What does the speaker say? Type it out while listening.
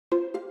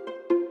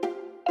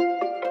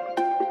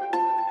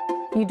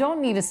You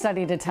don't need a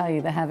study to tell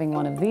you that having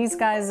one of these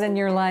guys in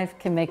your life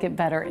can make it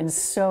better in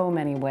so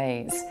many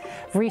ways.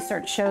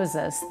 Research shows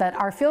us that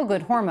our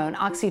feel-good hormone,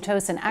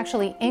 oxytocin,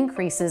 actually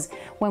increases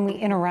when we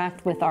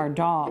interact with our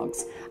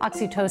dogs.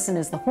 Oxytocin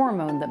is the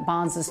hormone that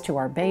bonds us to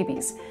our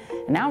babies.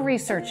 And now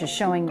research is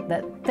showing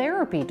that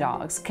therapy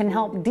dogs can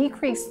help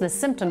decrease the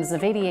symptoms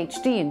of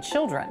ADHD in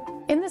children.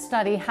 In the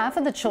study, half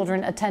of the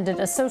children attended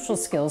a social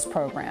skills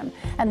program,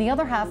 and the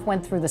other half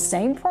went through the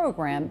same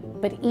program,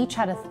 but each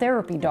had a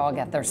therapy dog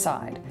at their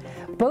side.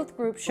 Both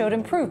groups showed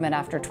improvement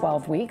after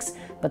 12 weeks,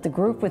 but the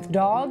group with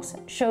dogs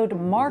showed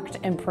marked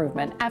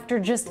improvement after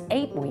just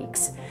 8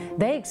 weeks.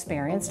 They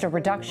experienced a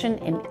reduction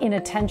in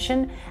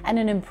inattention and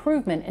an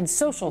improvement in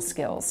social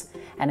skills.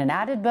 And an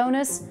added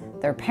bonus,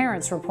 their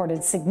parents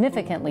reported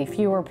significantly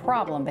fewer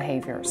problem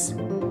behaviors.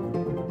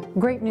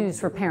 Great news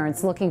for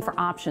parents looking for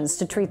options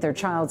to treat their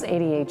child's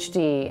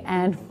ADHD,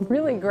 and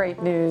really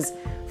great news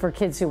for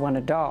kids who want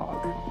a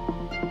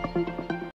dog.